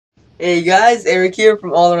Hey guys, Eric here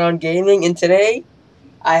from All Around Gaming, and today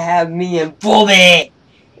I have me and Bobby,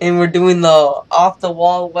 and we're doing the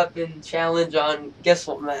off-the-wall weapon challenge on guess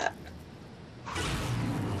what map?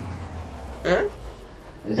 Huh?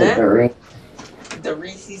 Is it the Reise? The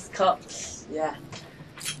Reese's Cups. Yeah.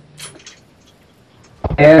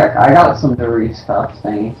 Eric, I got some Reise cups,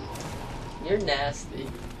 thanks. You're nasty.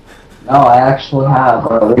 No, I actually have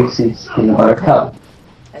a Reese's peanut butter cup.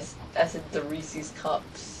 I said the Reese's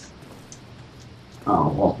Cups. Oh,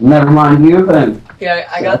 well, never mind you then. Here,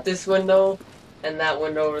 I got this window, and that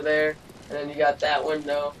window over there, and then you got that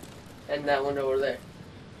window, and that window over there.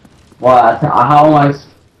 What? How am I...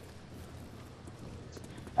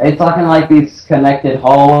 Are you talking like these connected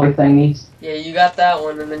hallway thingies? Yeah, you got that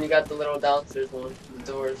one, and then you got the little downstairs one, the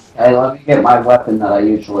doors. Hey, let me get my weapon that I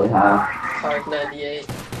usually have. Park 98.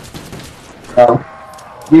 So,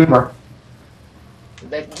 Uber.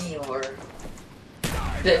 The viewer.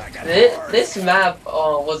 This map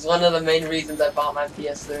was one of the main reasons I bought my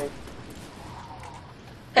PS3. Hey,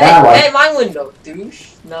 Yeah, hey, my window,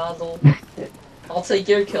 douche, nozzle. I'll take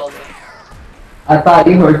your kill then. I thought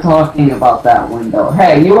you were talking about that window.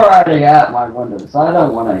 Hey, you were already at my window, so I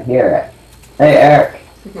don't want to hear it. Hey, Eric.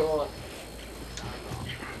 What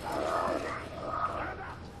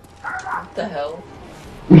the hell?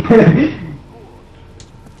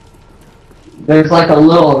 There's like a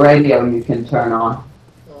little radio you can turn on.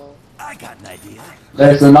 Oh. I got an idea.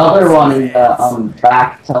 There's another one in the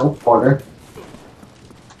back teleporter.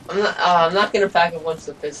 I'm not gonna pack a bunch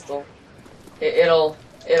of pistol. It'll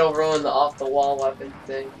ruin the off-the-wall weapon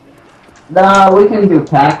thing. No, we can do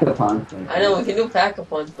pack-a-punch. I know we can do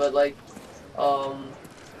pack-a-punch, but like,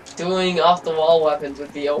 doing off-the-wall weapons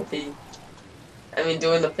would be OP. I mean,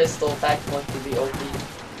 doing the pistol pack-a-punch would be OP.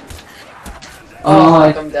 Oh,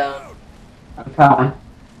 I'm down. I'm coming.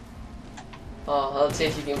 Oh, let's see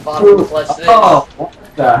if you can bottom clutch this. Oh,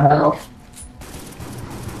 what the hell?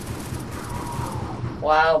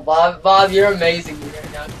 Wow, Bob, you're amazing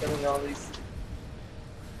right now, killing all these.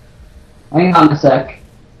 Hang on a sec.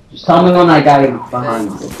 Just tell me when that guy is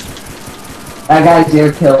behind you. That guy's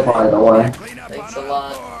your kill, by the way. Thanks a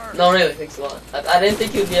lot. No, really, thanks a lot. I didn't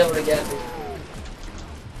think you'd be able to get me.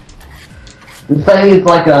 The thing is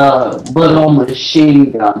like a little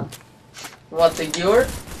machine gun. What, the viewer?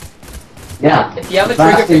 Yeah. If you have a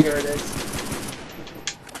trigger finger, it is.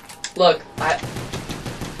 Look,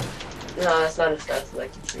 no, that's not as fast as I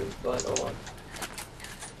can shoot, but oh well.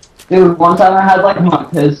 Dude, one time I had like my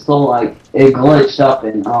pistol, like, it glitched up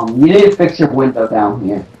and, you need to fix your window down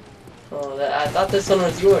here. Oh, I thought this one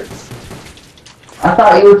was yours. I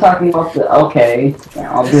thought you were talking about the, okay,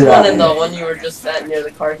 I'll do This that. one and the one you were just at near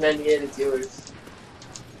the Card 98 is yours.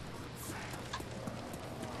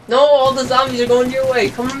 No, all the zombies are going your way.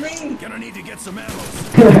 Come with me. Gonna need to get some ammo.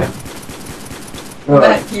 Come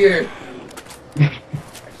back here.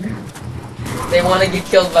 They want to get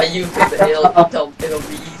killed by you because it'll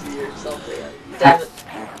be easier or something. Damn it.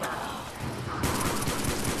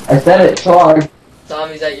 I said it, charge.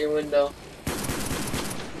 Zombies at your window.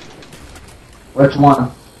 Which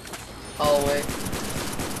one? Hallway.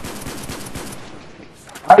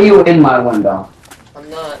 Are you in my window? I'm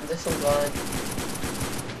not. This one's fine.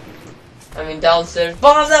 I mean downstairs.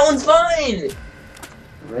 Bob, that one's fine!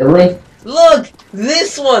 Really? Look!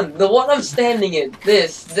 This one! The one I'm standing in.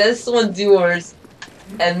 This one's yours.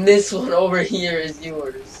 And this one over here is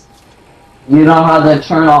yours. You know how to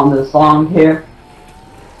turn on the song here?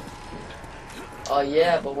 Oh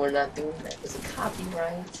yeah, but we're not doing that. It's a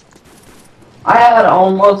copyright. I had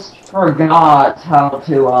almost forgot how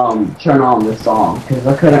to turn on the song because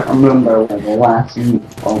I couldn't remember where the last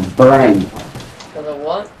brain. For the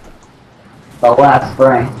what? The last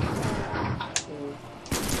brain.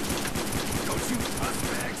 Don't you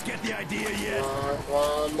bags get the idea yet? Come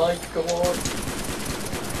on, Mike, come on.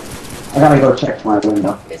 I gotta go check my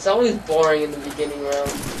window. It's always boring in the beginning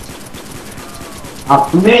round.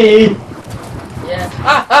 Up me! Yeah.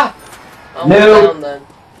 Ah! I'm No. down then.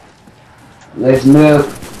 There's no.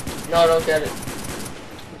 No, don't get it.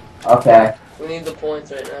 Okay. We need the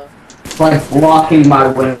points right now. It's like blocking my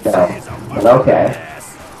window. But okay.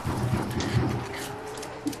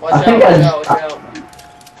 Watch I out, think watch I- out, watch out.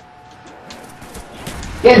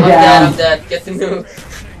 Get I'm down! dead. Get the nuke.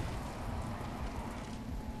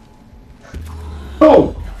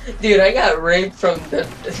 Boom! Dude, I got raped from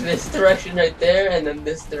this direction right there and then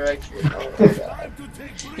this direction. Oh my god.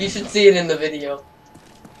 You should see it in the video.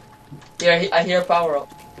 Yeah, I hear a power up.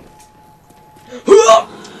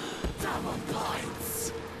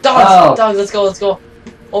 Dogs! Dogs, let's go.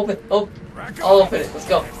 Open. I'll open it, let's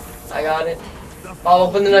go. I got it. I'll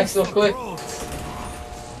open the next one quick.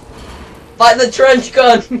 By the trench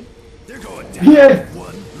gun! They're going down Yeah.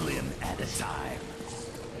 one limb at a time.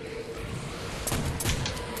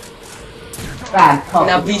 Bad cover.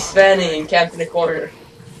 Now be Spanny and camp in the corner.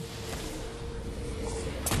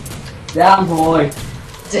 Down, boy.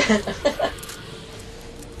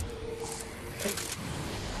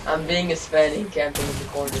 I'm being a Spanny and camping in the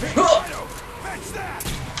corner. Fetch that!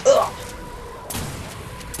 Ugh.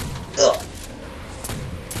 Ugh.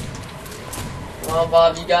 Come on,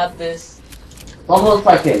 Bob, you got this. It's almost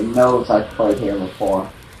like it knows I've played here before.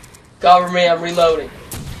 Cover me, I'm reloading.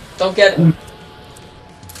 Don't get it.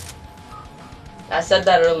 I said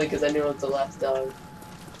that early because I knew it was the last dog.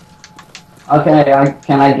 Okay,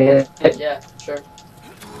 can I get it? Yeah, sure.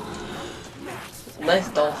 Nice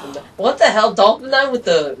dolphin. What the hell, dolphin knife with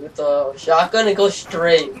the shotgun? It goes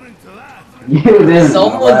straight. You didn't know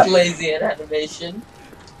Someone's that. lazy at animation.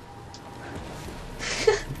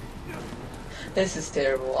 This is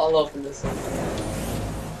terrible. I'll open this one.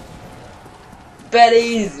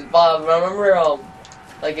 Betty's! Bob, remember,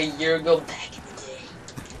 like a year ago, back in the day,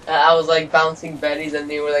 I was like bouncing Betty's and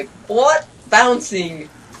they were like, what? Bouncing?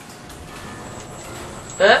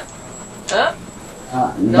 Huh?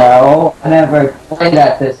 Huh? No, I never played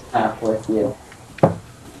at this map with you.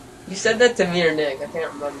 You said that to me or Nick, I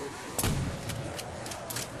can't remember.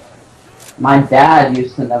 My dad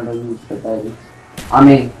used to never use the betties. I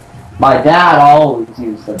mean, my dad always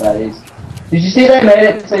used the betties. Did you see they made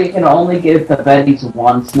it so you can only give the betties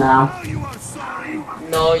once now? Oh, you are sorry!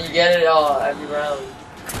 No, you get it every round.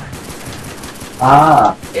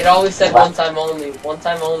 Ah, It always said one time only. One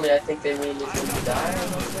time only, I think they mean is when you die or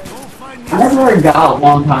something. Go find me I never got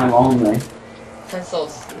one time only. That's so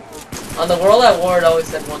stupid. On the World at War, it always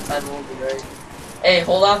said one time only, right? Hey,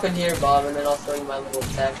 hold off in here, Bob, and then I'll show you my little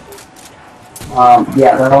tactic.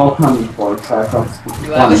 Yeah, they're all coming for it, so I thought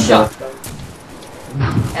You have a shotgun.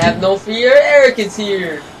 Have no fear, Eric is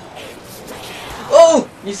here! Oh!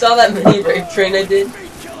 You saw that mini rape train I did?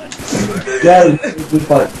 Yeah, it's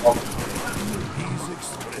like,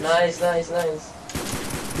 Nice, nice, nice.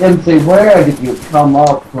 Dempsey, where did you come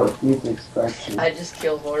up with these expressions? I just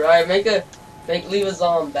killed horror. Alright, leave a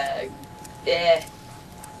zombie bag. Yeah.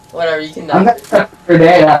 Whatever, you can I'm knock gonna it. for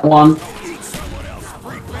day that one. eat someone else,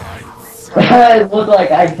 freak bag. It looked like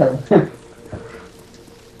I killed him.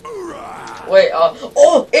 Hoorah! Wait,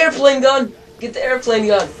 oh! Airplane gun! Get the airplane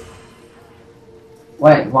gun!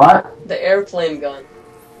 Wait, what? The airplane gun.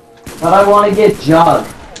 But I want to get Jug.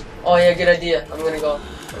 Oh yeah, good idea. I'm gonna go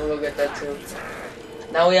get that too.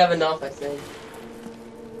 Now we have enough, I think.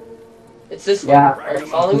 It's this Yeah. one. Are you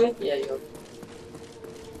following me? Yeah, you go.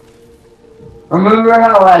 Remember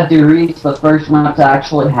how at Reise, the first map to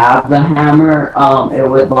actually have the hammer, it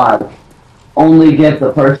would like only give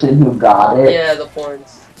the person who got it? Yeah, the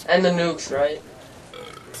points. And the nukes, right?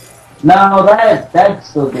 No, that'd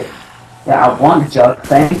still get. Yeah, I want Jug,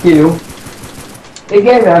 thank you. They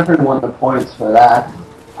gave everyone the points for that.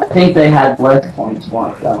 I think they had less points for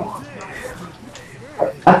it though.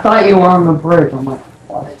 I thought you were on the bridge. I'm like, I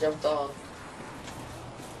what? jumped off.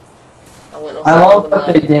 I went I outside love on the what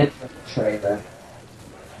they map. did for the trailer.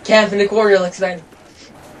 Camp in the corner, like Sven.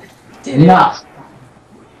 Did it. No.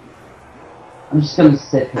 I'm just gonna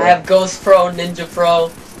sit here. I have Ghost Pro, Ninja Pro,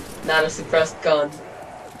 not a suppressed gun.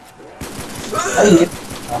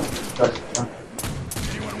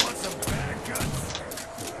 Anyone want some bad guns?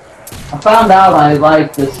 I found out I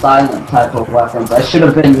like this silent type of weapons. I should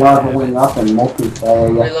have been leveling up in multiplayer.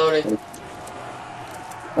 Reloading.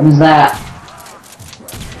 What is that?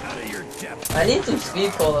 Out of your depth. I need some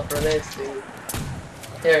speed cola for this, dude.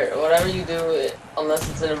 Here, whatever you do, unless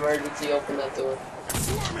it's an emergency, open that door.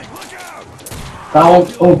 Swarming, look out!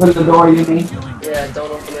 Don't open the door, you mean? Yeah,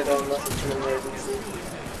 don't open the door unless it's an emergency.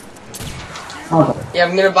 Okay. Yeah,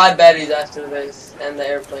 I'm gonna buy batteries after this, and the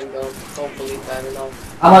airplane gun. Hopefully bad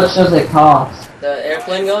enough. How much does it cost? The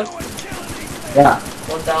airplane gun? Yeah.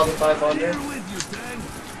 1,500.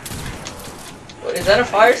 What, is that a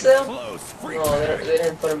fire sale? Close, freak No, they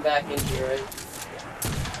didn't put them back in here, right?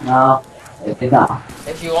 No, it did not.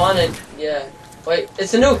 If you want it, yeah. Wait,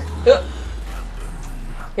 it's a nuke!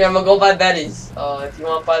 Here, I'm gonna go buy Betty's. If you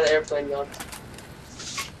want to buy the airplane gun.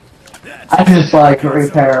 I just like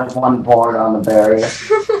repair one board on the barrier.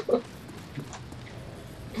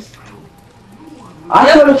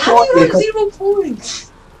 I could have How sworn do you you have could. 0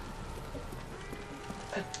 points?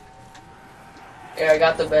 Here, I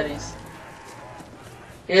got the Betty's.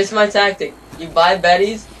 Here's my tactic. You buy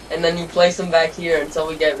Betty's, and then you place them back here until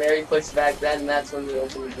we get very pushed back, then that's when we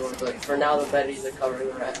open the door. But for now, the Betty's are covering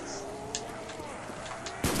the rest.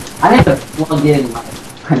 I need to plug in my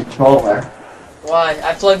controller. Why?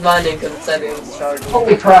 I plugged mine in because it said it was charging.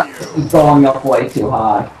 Holy crap, this is going up way too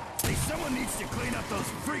high. Hey, someone needs to clean up those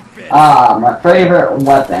freak bits. Ah, my favorite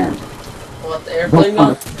weapon. What, the airplane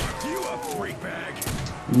gun? You a freak bag.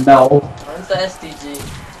 No. Mine's the SDG.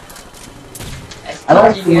 I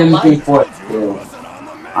like the for life.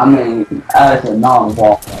 MG42. I mean, as a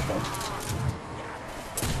non-wall weapon.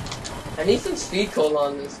 I need some speed cola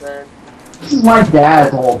on this, man. This is my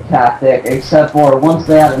dad's old tactic, except for once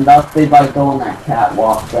they had enough, they'd like go on that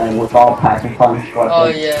catwalk thing with all pack-and-punch weapons. Oh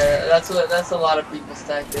yeah, that's a lot of people's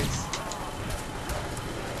tactics.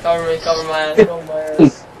 Cover me, cover my ass, cover my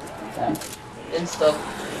ass. Insta.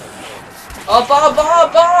 Oh,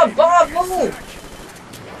 Bob, move!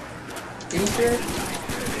 You sure?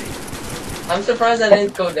 I'm surprised I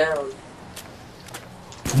didn't go down.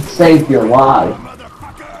 Saved your life.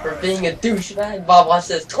 For being a douchebag. Bob, watch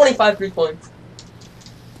this. 25 free points.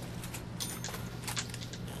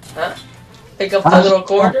 Huh? Pick up the little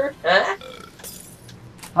quarter? Huh?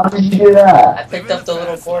 How did you do that? I picked up the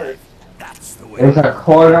little quarter. There's a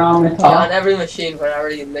quarter on the Yeah, top. on every machine, but I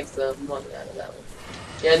already mixed the money out of that one.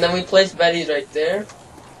 Yeah, and then we place Betty's right there.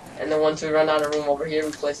 And then once we run out of room over here,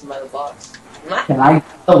 we place them by the box. Can I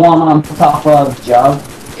get the one on top of Jug?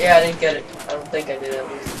 Yeah, I didn't get it. I don't think I did at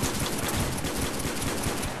least.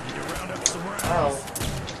 Ow.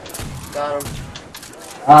 Got him.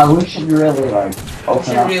 We should really, like, We open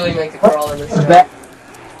should up. really make a crawl in this room.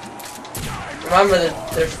 Remember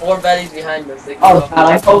that there's 4 Bettys behind us. They can Oh go. god,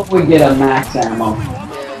 I hope we get a max ammo. Yeah.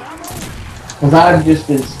 Because I've just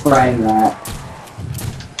been spraying that.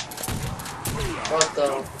 What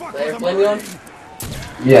the airplane gun?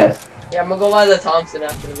 Yes. Yeah, I'm gonna go buy the Thompson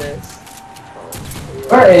after this.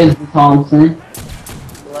 Where is the Thompson?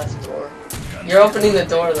 The last door. You're opening the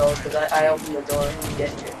door though, because I opened the door when you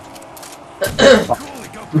get here.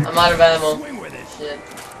 I'm out of ammo. Shit.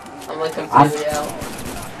 I'm like completely out.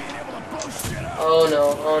 Oh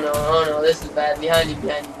no, oh no, oh no, this is bad. Behind you,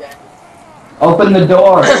 behind you, behind you. Open the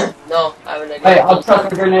door! No, I have an idea. Hey, I'll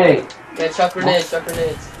chuck a grenade. Yeah, chuck grenades, chuck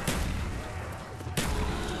grenades.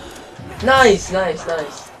 Nice, nice,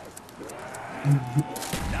 nice.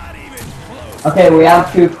 Okay, we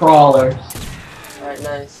have 2 crawlers. Alright,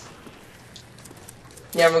 nice.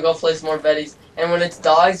 Yeah, I'm gonna go place more Bettys. And when it's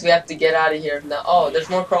dogs, we have to get out of here. Now, oh, there's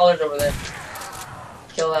more crawlers over there.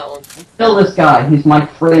 Kill that one. Kill this guy, he's my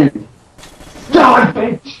friend. Die,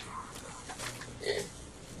 bitch!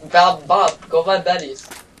 Bob, go buy Betty's.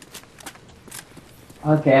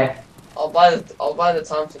 Okay. I'll buy the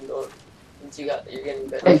Thompson door. Since you're getting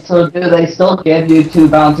Hey, Betty's. so do they still give you 2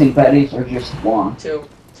 bouncing Bettys or just 1? Two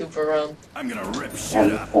per round. I'm gonna rip shit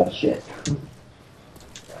That's up. bullshit.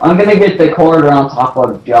 I'm gonna get the quarter on top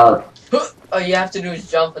of Jug. All you have to do is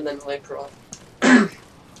jump and then leg crawl. I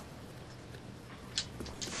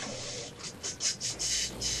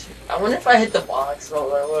wonder if I hit the box, what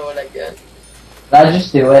would I get? Did I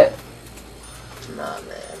just do it? Nah,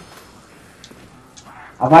 man.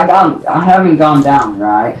 I haven't gone down,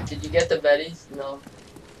 right? Did you get the Bettys? No.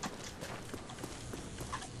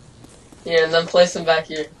 Here, and then place them back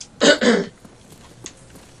here.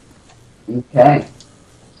 Okay.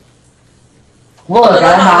 Look, No,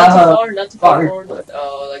 I have a not too far sparkler. forward.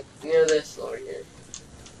 Oh, like near this over here.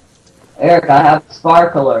 Eric, I have a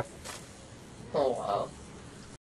sparkler. Oh wow.